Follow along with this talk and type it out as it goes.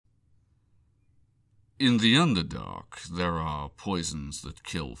In the Underdark, there are poisons that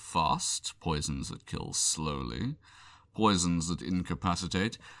kill fast, poisons that kill slowly, poisons that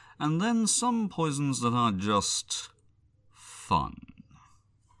incapacitate, and then some poisons that are just fun.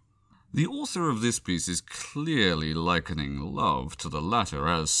 The author of this piece is clearly likening love to the latter,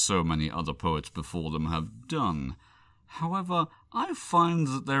 as so many other poets before them have done. However, I find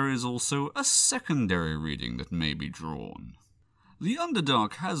that there is also a secondary reading that may be drawn. The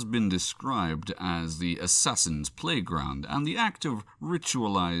Underdark has been described as the assassin's playground, and the act of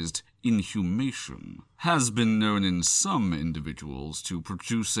ritualized inhumation has been known in some individuals to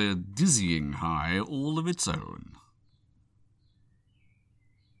produce a dizzying high all of its own.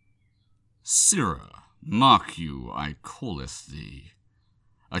 Sirrah, mark you, I calleth thee.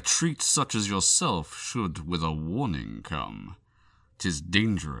 A treat such as yourself should with a warning come. 'Tis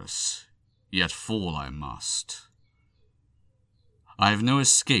dangerous, yet fall I must. I've no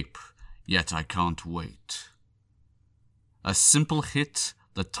escape, yet I can't wait. A simple hit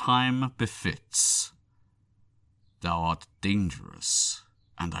the time befits. Thou art dangerous,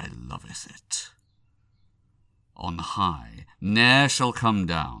 and I loveth it. On high, ne'er shall come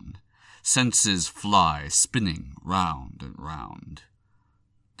down. Senses fly, spinning round and round.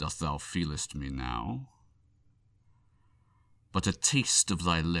 Dost thou feelest me now? But a taste of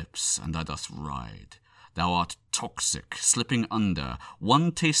thy lips, and I doth ride. Thou art toxic, slipping under.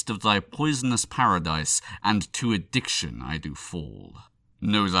 One taste of thy poisonous paradise, and to addiction I do fall.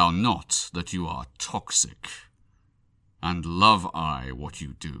 Know thou not that you are toxic, and love I what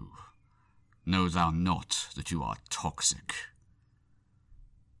you do. Know thou not that you are toxic.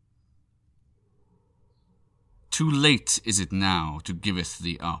 Too late is it now to giveth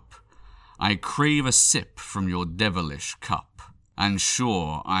thee up. I crave a sip from your devilish cup, and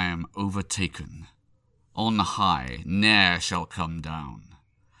sure I am overtaken. On high ne'er shall come down.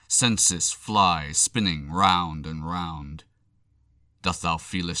 Senses fly, spinning round and round. Doth thou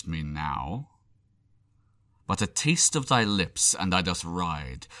feelest me now? But a taste of thy lips, and I doth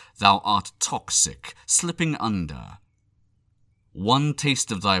ride. Thou art toxic, slipping under. One taste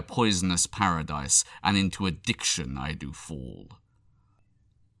of thy poisonous paradise, and into addiction I do fall.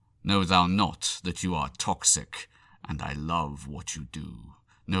 Know thou not that you are toxic, and I love what you do.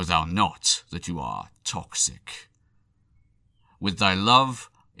 Know thou not that you are toxic. With thy love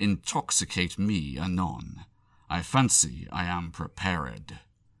intoxicate me anon. I fancy I am prepared.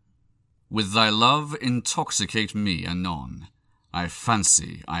 With thy love intoxicate me anon. I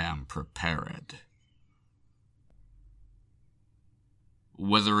fancy I am prepared.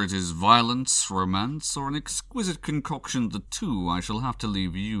 Whether it is violence, romance, or an exquisite concoction of the two, I shall have to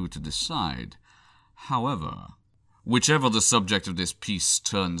leave you to decide. However, whichever the subject of this piece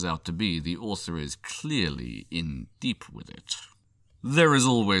turns out to be, the author is clearly in deep with it. There is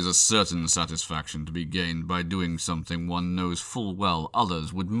always a certain satisfaction to be gained by doing something one knows full well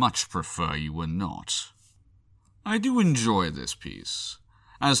others would much prefer you were not. I do enjoy this piece.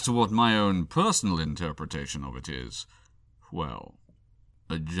 As to what my own personal interpretation of it is, well,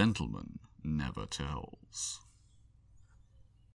 a gentleman never tells.